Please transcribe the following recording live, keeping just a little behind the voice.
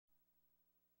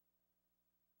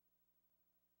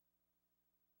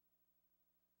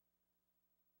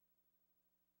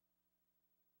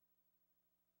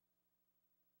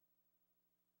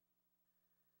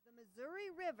Missouri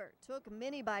River took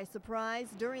many by surprise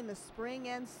during the spring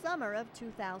and summer of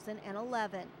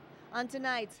 2011. On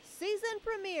tonight's season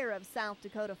premiere of South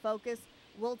Dakota Focus,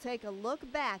 we'll take a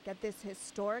look back at this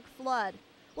historic flood.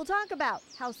 We'll talk about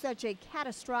how such a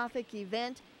catastrophic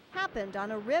event happened on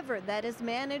a river that is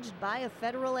managed by a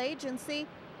federal agency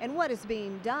and what is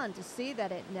being done to see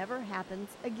that it never happens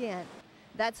again.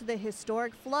 That's the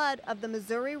historic flood of the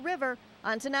Missouri River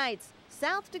on tonight's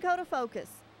South Dakota Focus.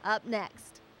 Up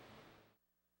next.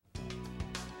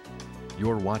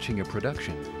 You're watching a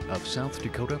production of South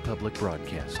Dakota Public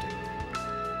Broadcasting.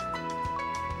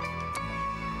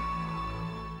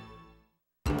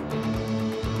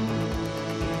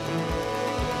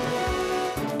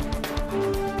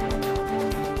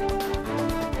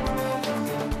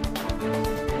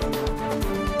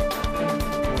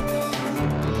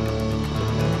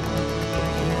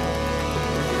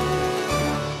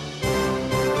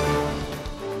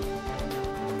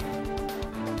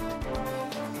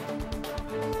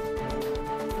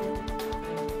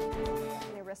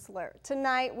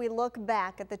 Tonight, we look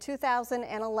back at the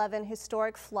 2011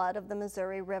 historic flood of the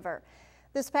Missouri River.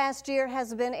 This past year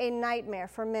has been a nightmare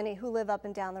for many who live up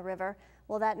and down the river.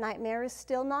 Well, that nightmare is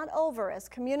still not over as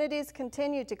communities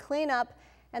continue to clean up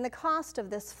and the cost of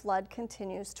this flood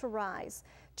continues to rise.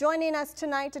 Joining us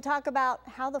tonight to talk about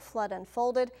how the flood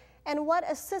unfolded and what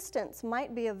assistance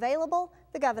might be available,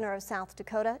 the Governor of South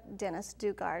Dakota, Dennis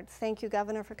Daugaard. Thank you,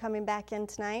 Governor, for coming back in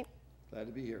tonight. Glad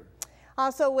to be here.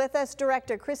 Also with us,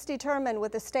 Director Christy Turman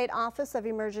with the State Office of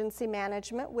Emergency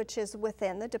Management, which is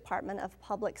within the Department of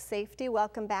Public Safety.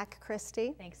 Welcome back,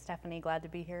 Christy. Thanks, Stephanie. Glad to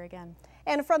be here again.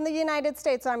 And from the United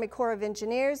States Army Corps of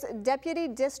Engineers, Deputy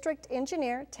District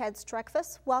Engineer Ted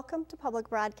Streckfuss. Welcome to Public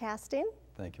Broadcasting.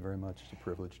 Thank you very much. It's a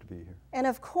privilege to be here. And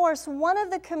of course, one of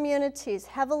the communities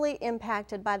heavily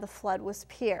impacted by the flood was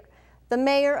Pierre. The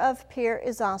mayor of Pierre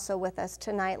is also with us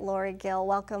tonight, Lori Gill.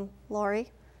 Welcome, Lori.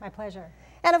 My pleasure.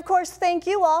 And of course, thank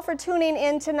you all for tuning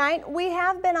in tonight. We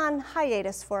have been on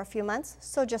hiatus for a few months,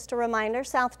 so just a reminder,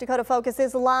 South Dakota Focus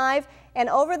is live, and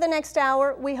over the next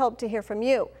hour, we hope to hear from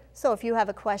you. So if you have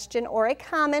a question or a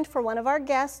comment for one of our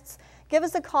guests, give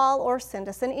us a call or send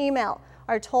us an email.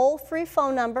 Our toll-free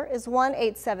phone number is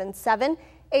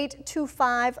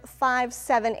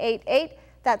 1-877-825-5788.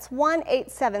 That's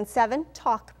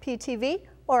 1-877-TALK-PTV,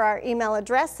 or our email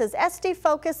address is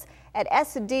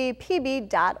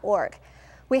sdfocus@sdpb.org.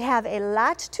 We have a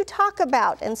lot to talk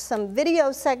about and some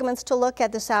video segments to look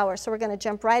at this hour, so we're going to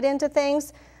jump right into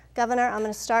things. Governor, I'm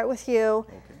going to start with you.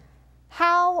 Okay.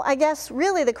 I guess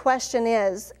really the question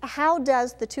is, how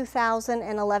does the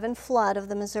 2011 flood of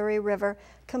the Missouri River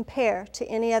compare to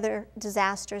any other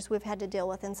disasters we've had to deal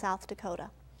with in South Dakota?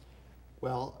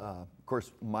 Well, of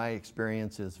course, my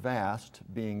experience is vast,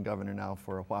 being governor now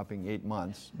for a whopping 8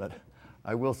 months, but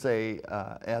I will say,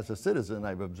 as a citizen,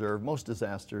 I've observed most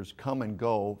disasters come and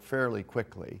go fairly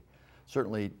quickly.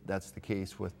 Certainly, that's the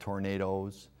case with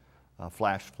tornadoes,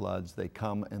 flash floods. They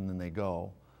come and then they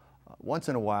go. Once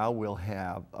in a while, we'll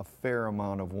have a fair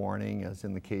amount of warning, as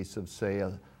in the case of, say,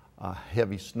 a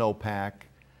heavy snowpack,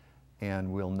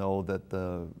 and we'll know that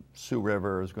the Sioux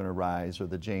River is going to rise or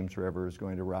the James River is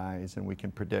going to rise, and we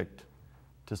can predict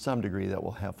to some degree that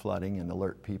we'll have flooding and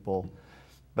alert people.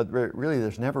 But really,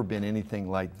 there's never been anything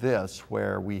like this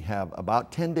where we have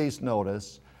about 10 days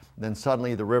notice, then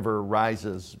suddenly the river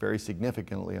rises very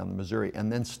significantly on the Missouri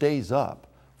and then stays up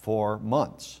for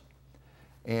months.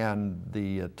 And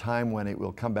the time when it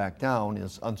will come back down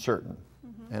is uncertain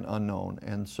and unknown.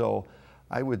 And so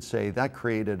I would say that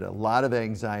created a lot of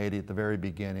anxiety at the very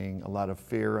beginning, a lot of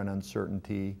fear and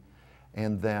uncertainty.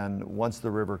 And then once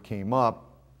the river came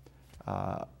up,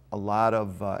 a lot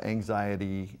of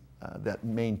anxiety that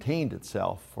maintained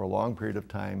itself for a long period of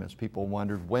time as people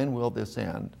wondered, when will this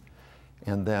end?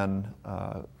 And then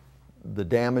the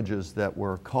damages that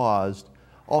were caused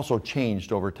also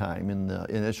changed over time. In the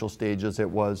initial stages, it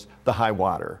was the high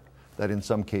water that in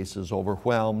some cases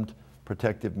overwhelmed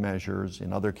protective measures.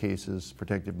 In other cases,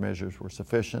 protective measures were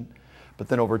sufficient. But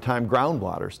then over time,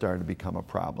 groundwater started to become a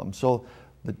problem. So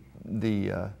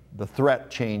the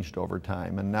threat changed over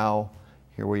time, and now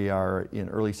here we are in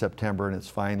early September, and it's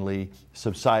finally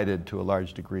subsided to a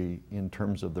large degree in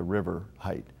terms of the river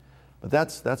height. But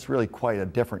that's really quite a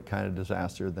different kind of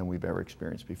disaster than we've ever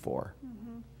experienced before.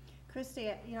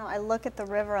 Christy, you know, I look at the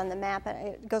river on the map, and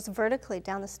it goes vertically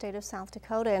down the state of South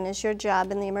Dakota, and is your job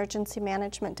in the Emergency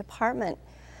Management Department.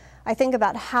 I think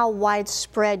about how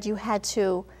widespread you had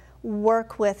to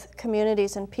work with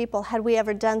communities and people. Had we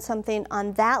ever done something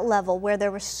on that level where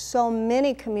there were so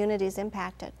many communities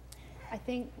impacted? I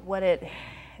think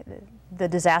The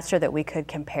disaster that we could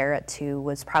compare it to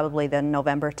was probably the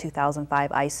November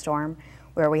 2005 ice storm,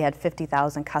 where we had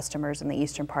 50,000 customers in the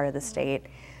eastern part of the state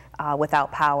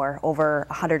without power, over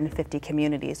 150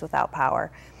 communities without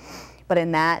power. But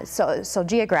in that, so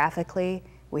geographically,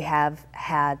 we have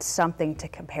had something to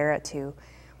compare it to,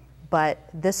 but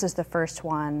this is the first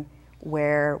one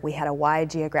where we had a wide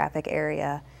geographic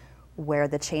area where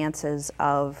the chances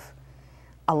of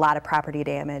a lot of property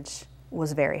damage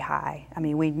was very high. I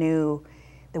mean, we knew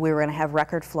that we were going to have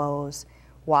record flows,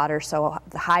 water so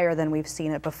higher than we've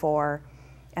seen it before,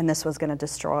 and this was going to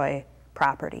destroy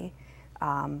property.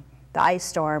 The ice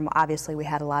storm, obviously we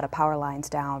had a lot of power lines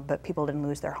down, but people didn't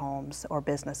lose their homes or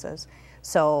businesses.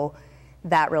 So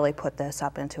that really put this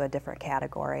up into a different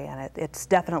category, and it's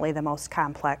definitely the most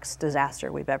complex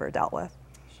disaster we've ever dealt with.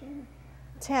 Sure.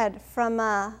 Ted, from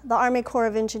the Army Corps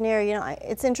of Engineers, you know,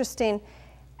 it's interesting,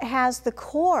 has the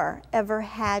Corps ever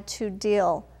had to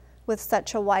deal with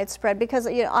such a widespread, because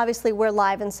you know, obviously we're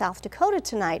live in South Dakota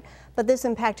tonight, but this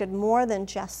impacted more than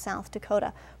just South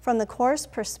Dakota. From the Corps'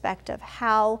 perspective,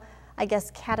 how, I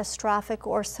guess, catastrophic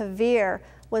or severe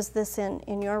was this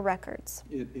in your records?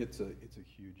 It's a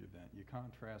huge event. You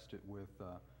contrast it with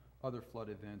other flood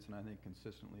events, and I think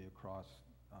consistently across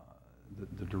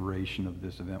the duration of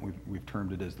this event, we've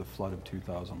termed it as the flood of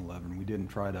 2011. We didn't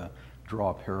try to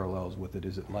draw parallels with it.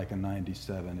 Is it like a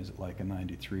 97? Is it like a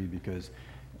 93? Because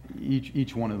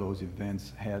each one of those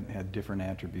events had different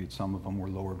attributes. Some of them were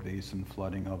lower basin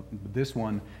flooding. This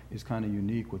one is kind of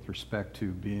unique with respect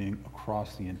to being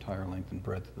across the entire length and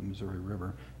breadth of the Missouri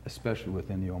River, especially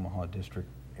within the Omaha District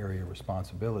area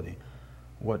responsibility.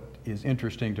 What is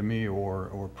interesting to me,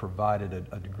 or provided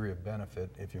a degree of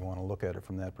benefit, if you want to look at it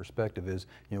from that perspective, is,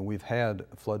 you know, we've had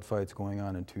flood fights going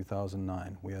on in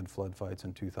 2009. We had flood fights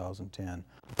in 2010,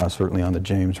 certainly on the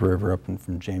James River, up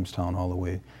from Jamestown all the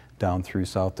way down through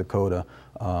South Dakota.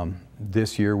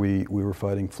 This year we were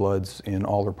fighting floods in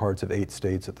all or parts of 8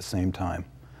 states at the same time.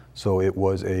 So it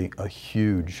was a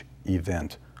huge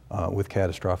event with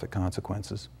catastrophic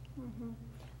consequences.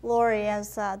 Lori,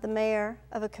 as the mayor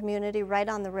of a community right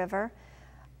on the river,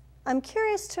 I'm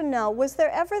curious to know, was there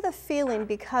ever the feeling,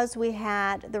 because we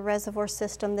had the reservoir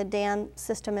system, the dam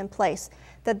system in place,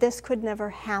 that this could never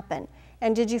happen?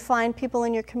 And did you find people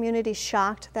in your community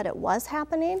shocked that it was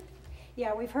happening?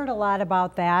 Yeah, we've heard a lot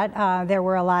about that. There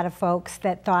were a lot of folks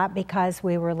that thought, because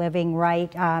we were living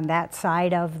right on that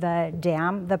side of the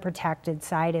dam, the protected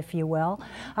side, if you will,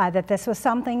 that this was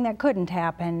something that couldn't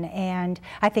happen. And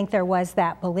I think there was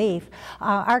that belief.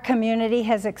 Our community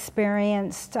has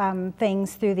experienced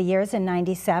things through the years. In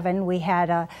 '97, we had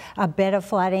a bit of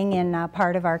flooding in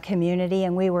part of our community,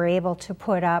 and we were able to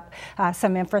put up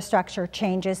some infrastructure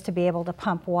changes to be able to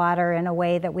pump water in a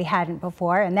way that we hadn't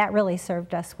before, and that really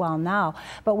served us well now.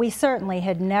 But we certainly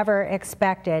had never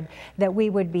expected that we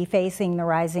would be facing the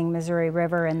rising Missouri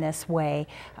River in this way.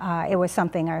 It was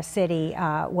something our city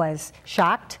was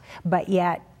shocked, but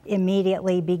yet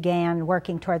immediately began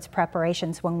working towards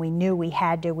preparations when we knew we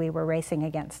had to. We were racing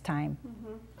against time.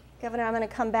 Governor, I'm going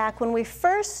to come back. When we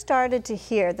first started to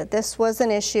hear that this was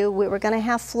an issue, we were going to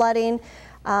have flooding,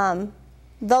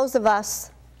 those of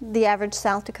us, the average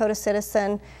South Dakota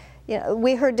citizen, you know,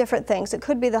 we heard different things. It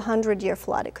could be the 100-year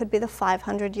flood. It could be the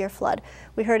 500-year flood.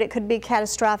 We heard it could be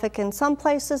catastrophic in some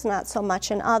places, not so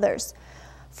much in others.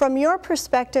 From your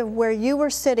perspective, where you were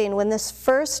sitting when this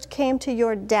first came to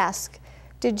your desk,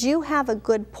 did you have a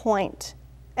good point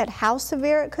at how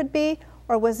severe it could be,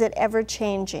 or was it ever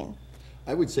changing?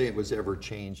 I would say it was ever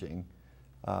changing.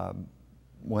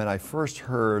 When I first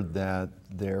heard that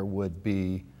there would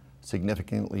be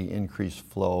significantly increased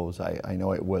flows, I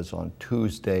know it was on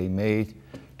Tuesday, May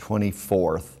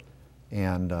 24th,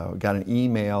 and got an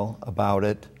email about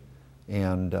it,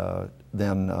 and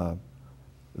then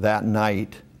that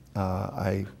night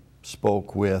I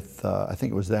spoke with, I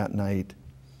think it was that night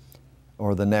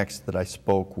or the next that I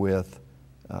spoke with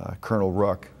Colonel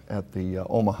Rook at the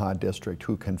Omaha district,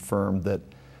 who confirmed that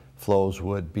flows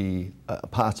would be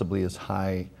possibly as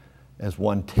high as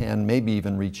 110, maybe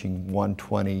even reaching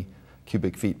 120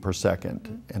 cubic feet per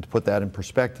second. And to put that in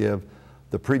perspective,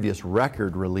 the previous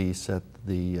record release at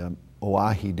the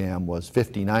Oahe Dam was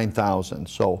 59,000,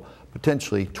 so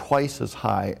potentially twice as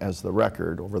high as the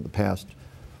record over the past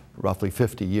roughly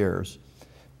 50 years.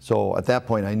 So at that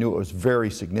point I knew it was very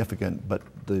significant, but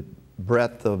the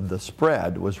breadth of the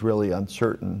spread was really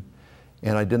uncertain,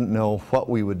 and I didn't know what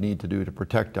we would need to do to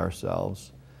protect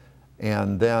ourselves.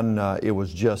 And then it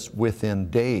was just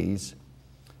within days.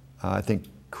 I think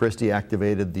Christie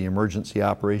activated the Emergency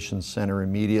Operations Center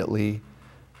immediately.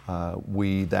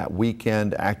 We, that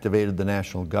weekend, activated the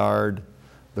National Guard.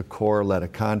 the Corps led a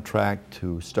contract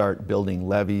to start building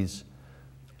levees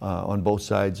on both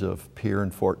sides of Pier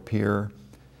and Fort Pier.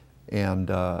 And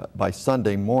by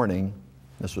Sunday morning,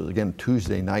 this was again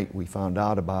Tuesday night we found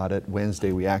out about it.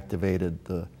 Wednesday we activated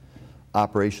the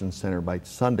operations center. By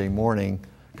Sunday morning,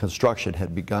 construction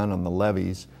had begun on the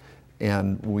levees,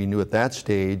 and we knew at that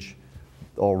stage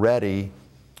already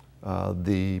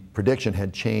the prediction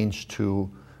had changed to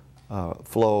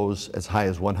flows as high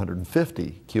as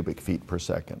 150 cubic feet per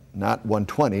second. Not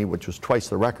 120, which was twice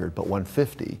the record, but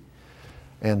 150.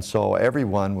 And so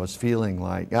everyone was feeling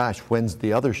like, gosh, when's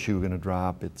the other shoe going to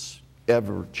drop? It's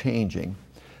ever changing.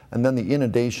 And then the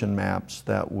inundation maps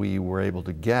that we were able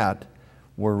to get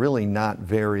were really not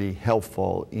very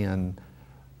helpful in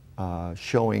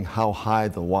showing how high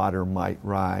the water might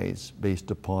rise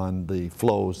based upon the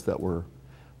flows that were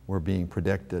being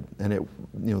predicted. And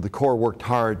it, the Corps worked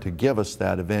hard to give us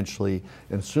that eventually.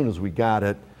 And as soon as we got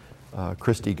it,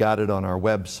 Christy got it on our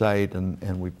website,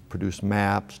 and we produced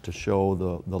maps to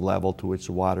show the level to which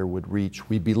the water would reach,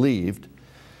 we believed.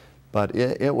 But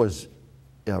it was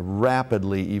a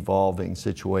rapidly evolving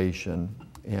situation,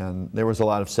 and there was a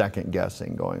lot of second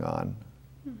guessing going on.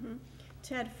 Mm-hmm.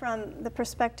 Ted, from the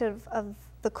perspective of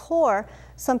the Corps,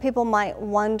 some people might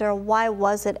wonder, why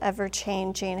was it ever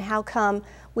changing? How come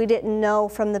we didn't know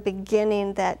from the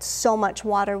beginning that so much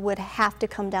water would have to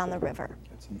come down the river?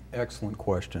 That's an excellent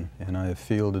question, and I have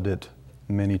fielded it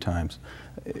many times.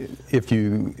 If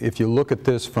you look at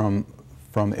this from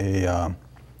a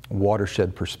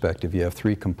watershed perspective, you have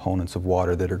three components of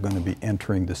water that are going to be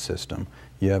entering the system.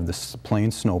 You have the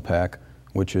plain snowpack,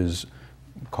 which is,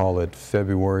 call it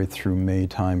February through May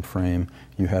time frame.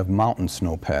 You have mountain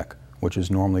snowpack, which is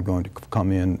normally going to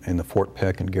come in the Fort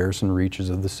Peck and Garrison reaches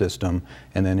of the system,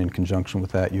 and then in conjunction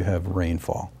with that you have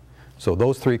rainfall. So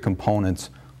those three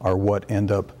components are what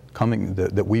end up coming,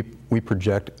 that we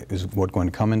project is what's going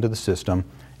to come into the system,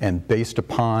 and based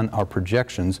upon our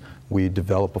projections we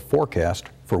develop a forecast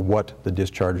for what the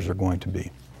discharges are going to be.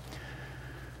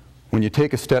 When you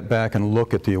take a step back and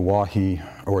look at the Oahe,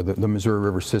 or the Missouri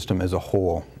River system as a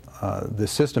whole, the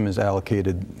system is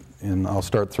allocated, and I'll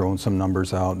start throwing some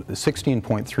numbers out,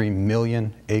 16.3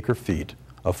 million acre feet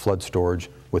of flood storage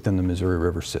within the Missouri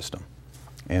River system.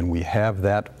 And we have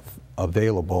that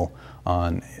available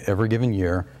on every given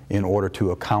year in order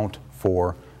to account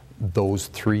for those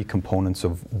three components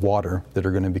of water that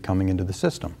are going to be coming into the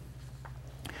system.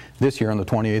 This year, on the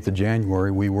 28th of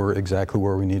January, we were exactly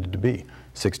where we needed to be,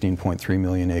 16.3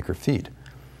 million acre feet.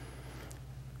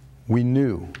 We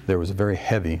knew there was a very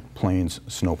heavy plains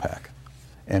snowpack,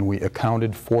 and we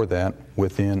accounted for that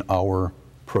within our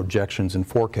projections and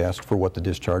forecast for what the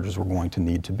discharges were going to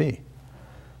need to be.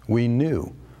 We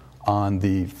knew on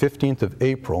the 15th of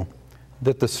April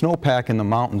that the snowpack in the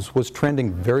mountains was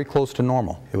trending very close to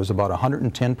normal. It was about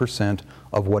 110%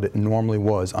 of what it normally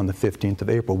was on the 15th of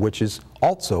April, which is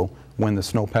also when the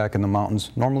snowpack in the mountains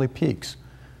normally peaks.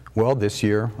 Well, this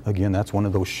year, again, that's one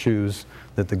of those shoes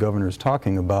that the governor is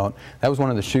talking about. That was one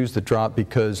of the shoes that dropped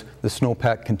because the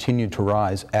snowpack continued to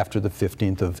rise after the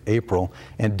 15th of April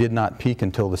and did not peak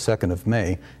until the 2nd of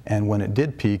May. And when it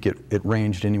did peak, it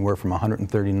ranged anywhere from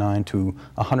 139 to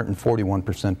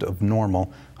 141% of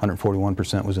normal.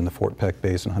 141% was in the Fort Peck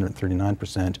Basin,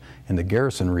 139% in the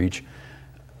Garrison Reach.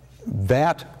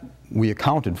 That we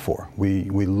accounted for. We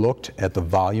looked at the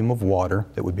volume of water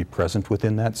that would be present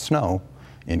within that snow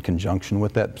in conjunction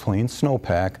with that plain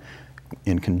snowpack,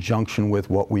 in conjunction with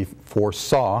what we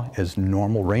foresaw as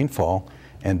normal rainfall,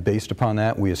 and based upon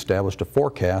that we established a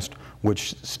forecast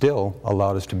which still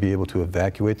allowed us to be able to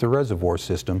evacuate the reservoir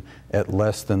system at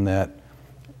less than that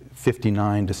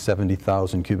 59 to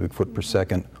 70,000 cubic foot per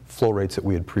second flow rates that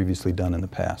we had previously done in the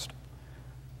past.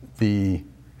 The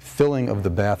filling of the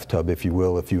bathtub, if you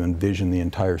will, if you envision the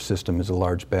entire system as a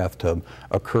large bathtub,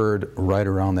 occurred right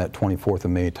around that 24th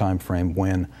of May time frame,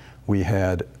 when we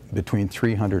had between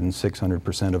 300 and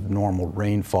 600% of normal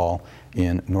rainfall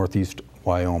in northeast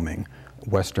Wyoming,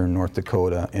 western North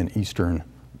Dakota, and eastern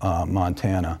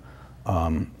Montana.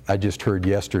 I just heard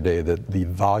yesterday that the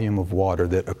volume of water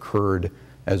that occurred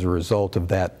as a result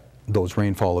of those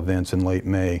rainfall events in late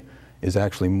May is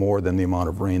actually more than the amount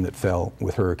of rain that fell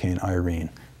with Hurricane Irene.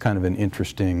 Kind of an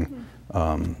interesting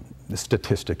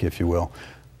statistic, if you will.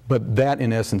 But that,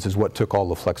 in essence, is what took all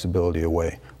the flexibility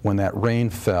away. When that rain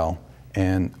fell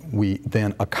and we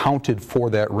then accounted for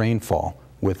that rainfall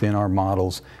within our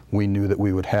models, we knew that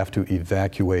we would have to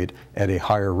evacuate at a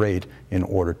higher rate in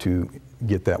order to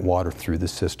get that water through the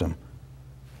system.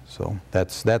 So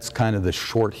that's kind of the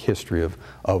short history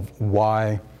of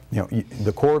why,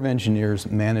 the Corps of Engineers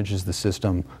manages the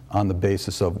system on the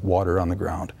basis of water on the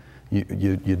ground.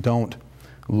 You don't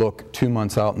look 2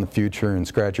 months out in the future and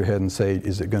scratch your head and say,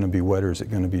 is it going to be wet or is it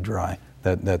going to be dry?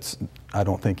 I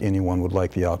don't think anyone would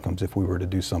like the outcomes if we were to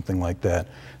do something like that.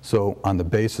 So on the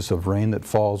basis of rain that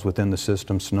falls within the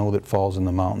system, snow that falls in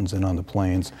the mountains and on the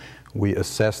plains, we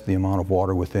assess the amount of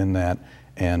water within that,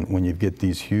 and when you get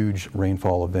these huge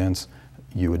rainfall events,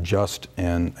 you adjust,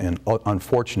 and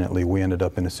unfortunately we ended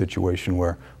up in a situation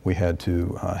where we had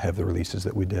to have the releases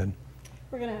that we did.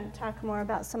 We're going to talk more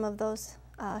about some of those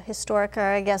historic, or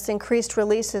I guess increased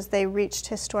releases. They reached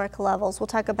historic levels. We'll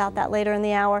talk about that later in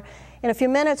the hour. In a few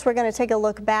minutes, we're going to take a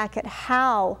look back at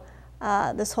how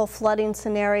this whole flooding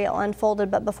scenario unfolded.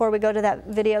 But before we go to that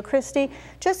video, Christy,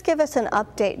 just give us an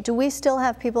update. Do we still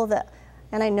have people that,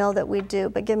 and I know that we do,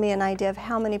 but give me an idea of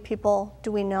how many people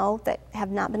do we know that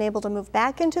have not been able to move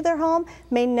back into their home,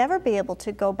 may never be able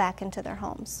to go back into their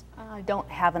homes? I don't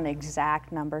have an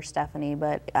exact number, Stephanie,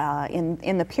 but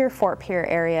in the Fort Pierre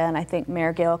area, and I think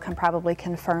Mayor Gill can probably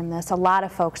confirm this, a lot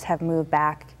of folks have moved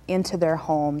back into their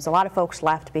homes. A lot of folks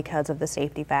left because of the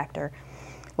safety factor.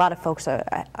 A lot of folks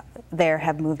there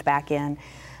have moved back in.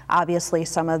 Obviously,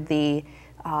 some of the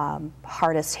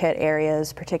hardest hit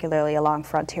areas, particularly along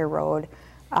Frontier Road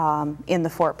in the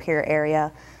Fort Pierre area,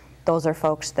 those are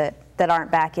folks that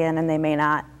aren't back in, and they may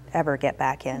not ever get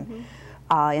back in. Mm-hmm.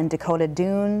 In Dakota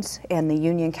Dunes and the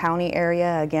Union County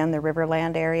area, again, the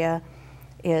Riverland area,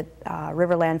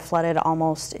 Riverland flooded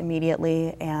almost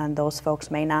immediately, and those folks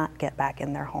may not get back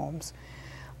in their homes.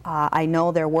 I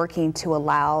know they're working to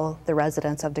allow the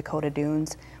residents of Dakota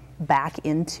Dunes back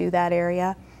into that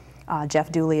area.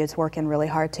 Jeff Dooley is working really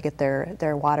hard to get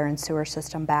their water and sewer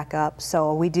system back up.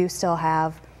 So we do still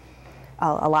have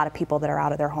a lot of people that are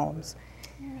out of their homes.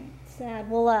 All right, sad.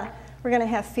 Well, we're going to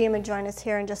have FEMA join us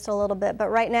here in just a little bit. But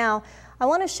right now, I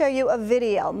want to show you a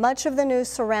video. Much of the news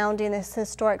surrounding this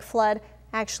historic flood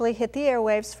actually hit the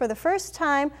airwaves for the first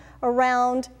time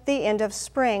around the end of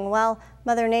spring. Well,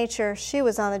 Mother Nature, she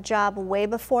was on the job way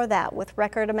before that with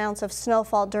record amounts of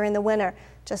snowfall during the winter,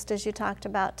 just as you talked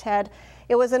about, Ted.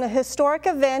 It was a historic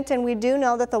event, and we do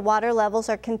know that the water levels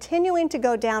are continuing to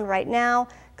go down right now.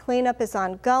 Cleanup is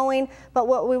ongoing, but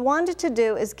what we wanted to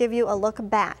do is give you a look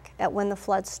back at when the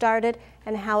flood started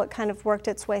and how it kind of worked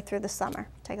its way through the summer.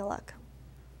 Take a look.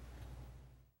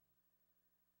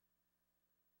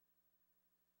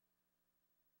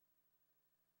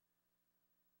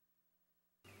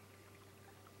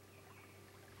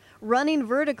 Running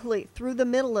vertically through the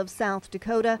middle of South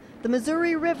Dakota, the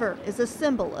Missouri River is a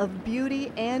symbol of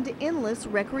beauty and endless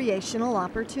recreational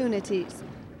opportunities.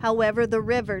 However, the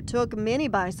river took many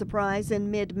by surprise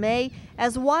in mid-May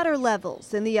as water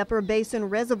levels in the upper basin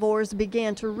reservoirs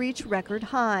began to reach record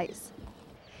highs.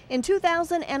 In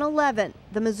 2011,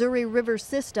 the Missouri River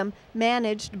system,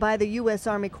 managed by the U.S.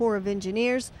 Army Corps of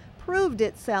Engineers, proved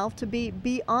itself to be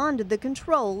beyond the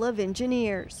control of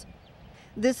engineers.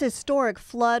 This historic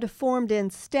flood formed in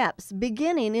steps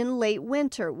beginning in late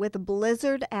winter with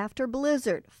blizzard after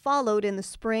blizzard, followed in the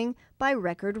spring by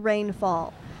record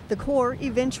rainfall. The Corps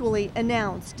eventually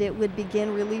announced it would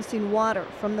begin releasing water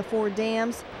from the 4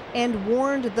 dams and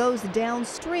warned those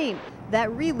downstream that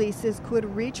releases could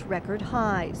reach record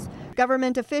highs.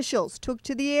 Government officials took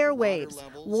to the airwaves,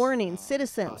 warning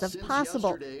citizens of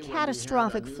possible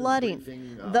catastrophic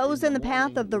flooding. Those in the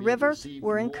path of the river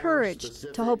were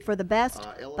encouraged to hope for the best,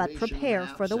 but prepare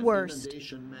for the worst.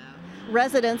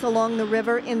 Residents along the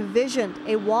river envisioned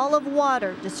a wall of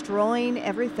water destroying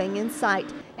everything in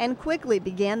sight and quickly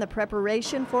began the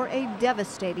preparation for a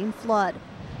devastating flood.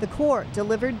 The Corps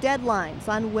delivered deadlines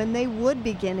on when they would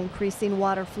begin increasing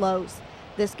water flows.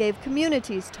 This gave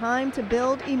communities time to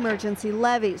build emergency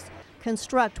levees,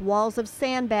 construct walls of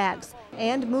sandbags,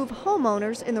 and move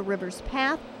homeowners in the river's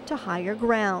path to higher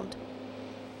ground.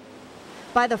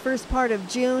 By the first part of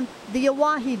June, the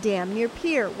Oahe Dam near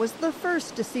Pierre was the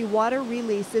first to see water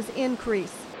releases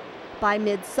increase. By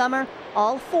midsummer,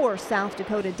 all 4 South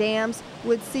Dakota dams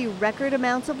would see record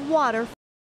amounts of water